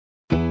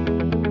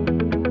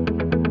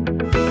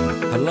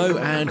Hello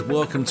and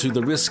welcome to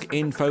the Risk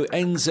Info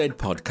NZ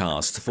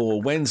podcast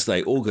for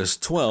Wednesday,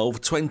 August 12,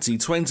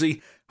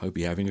 2020. Hope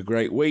you're having a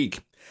great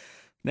week.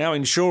 Now,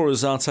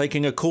 insurers are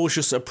taking a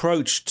cautious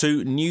approach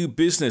to new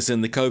business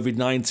in the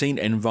COVID-19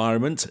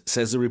 environment,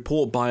 says a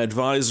report by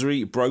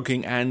advisory,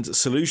 broking and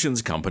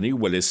solutions company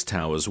Willis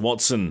Towers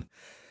Watson.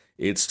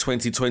 Its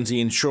 2020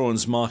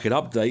 insurance market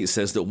update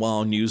says that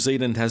while New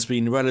Zealand has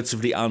been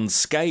relatively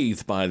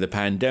unscathed by the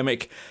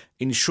pandemic,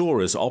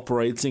 insurers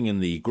operating in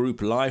the group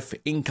life,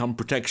 income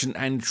protection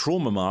and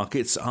trauma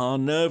markets are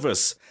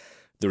nervous.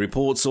 The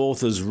report's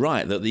authors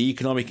write that the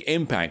economic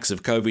impacts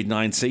of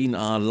COVID-19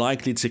 are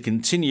likely to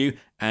continue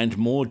and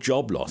more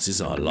job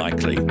losses are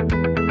likely.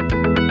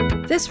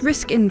 This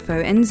Risk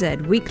Info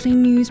NZ weekly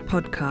news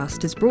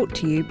podcast is brought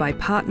to you by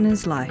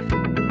Partners Life.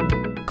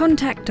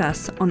 Contact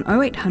us on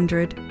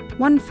 0800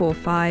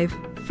 145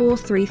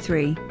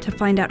 433 to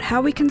find out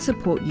how we can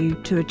support you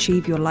to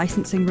achieve your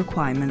licensing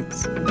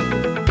requirements.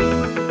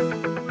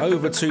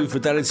 Over to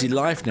Fidelity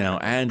Life now,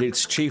 and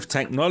its Chief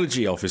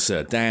Technology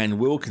Officer, Dan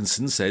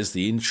Wilkinson, says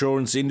the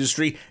insurance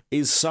industry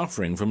is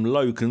suffering from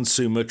low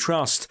consumer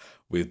trust,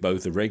 with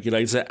both the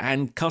regulator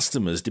and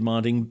customers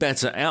demanding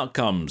better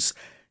outcomes.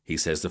 He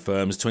says the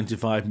firm's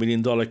 $25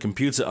 million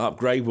computer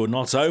upgrade will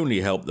not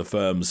only help the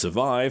firm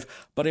survive,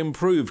 but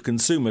improve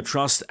consumer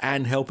trust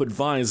and help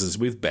advisors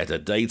with better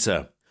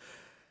data.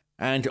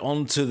 And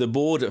on to the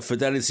board at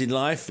Fidelity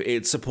Life,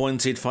 it's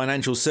appointed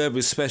financial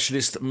service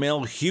specialist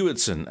Mel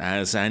Hewitson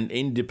as an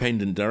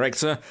independent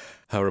director.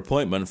 Her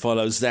appointment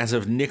follows that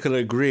of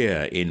Nicola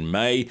Greer in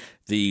May.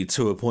 The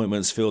two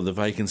appointments fill the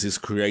vacancies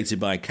created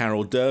by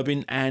Carol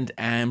Durbin and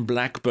Anne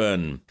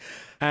Blackburn.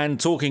 And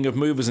talking of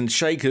movers and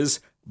shakers,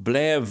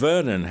 Blair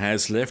Vernon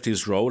has left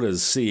his role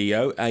as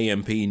CEO,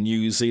 AMP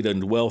New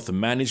Zealand Wealth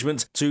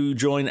Management, to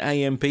join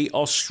AMP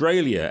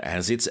Australia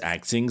as its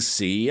acting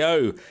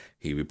CEO.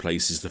 He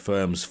replaces the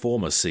firm's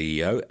former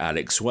CEO,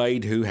 Alex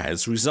Wade, who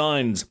has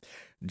resigned.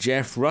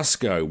 Jeff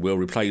Rusco will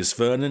replace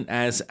Vernon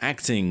as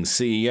acting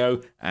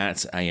CEO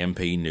at AMP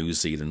New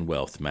Zealand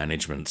Wealth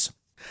Management.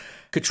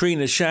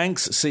 Katrina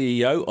Shanks,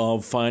 CEO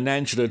of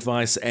Financial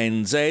Advice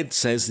NZ,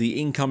 says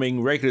the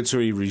incoming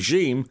regulatory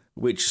regime,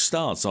 which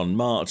starts on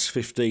March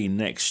 15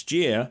 next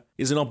year,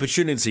 is an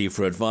opportunity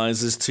for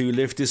advisors to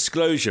lift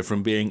disclosure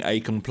from being a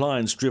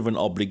compliance-driven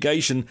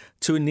obligation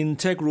to an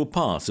integral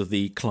part of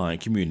the client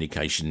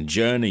communication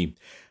journey.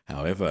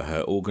 However,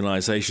 her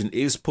organisation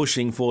is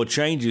pushing for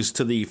changes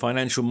to the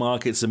Financial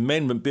Markets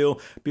Amendment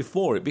Bill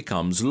before it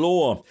becomes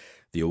law.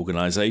 The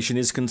organisation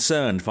is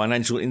concerned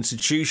financial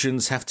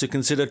institutions have to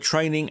consider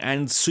training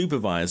and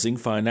supervising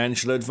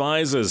financial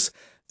advisors.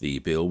 The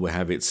bill will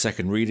have its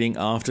second reading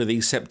after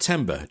the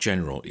September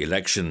general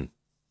election.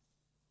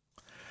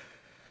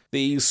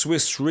 The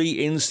Swiss Re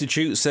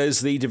Institute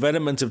says the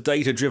development of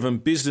data-driven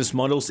business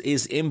models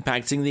is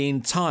impacting the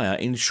entire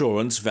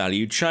insurance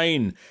value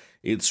chain.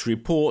 Its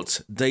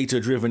report,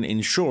 Data-Driven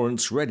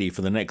Insurance Ready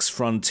for the Next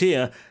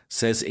Frontier,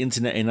 says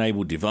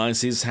internet-enabled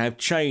devices have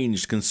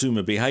changed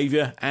consumer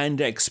behaviour and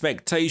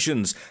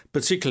expectations,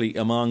 particularly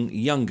among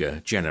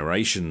younger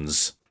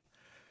generations.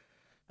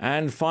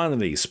 And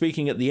finally,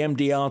 speaking at the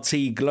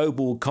MDRT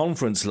Global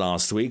Conference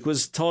last week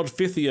was Todd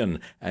Fithian,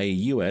 a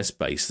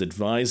US-based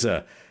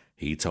advisor.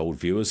 He told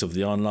viewers of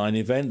the online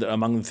event that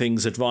among the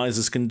things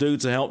advisors can do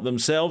to help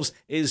themselves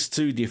is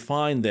to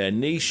define their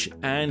niche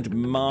and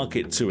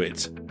market to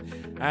it.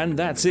 And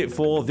that's it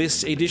for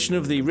this edition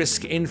of the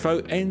Risk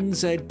Info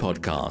NZ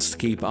podcast.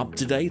 Keep up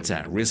to date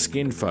at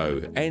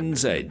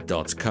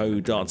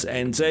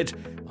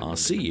riskinfonz.co.nz. I'll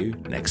see you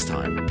next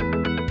time.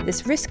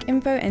 This Risk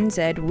Info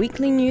NZ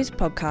weekly news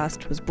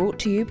podcast was brought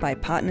to you by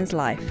Partners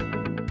Life.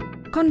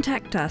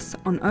 Contact us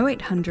on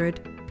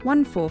 0800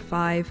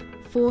 145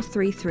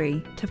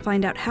 433 to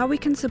find out how we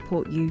can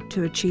support you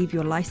to achieve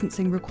your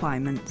licensing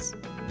requirements.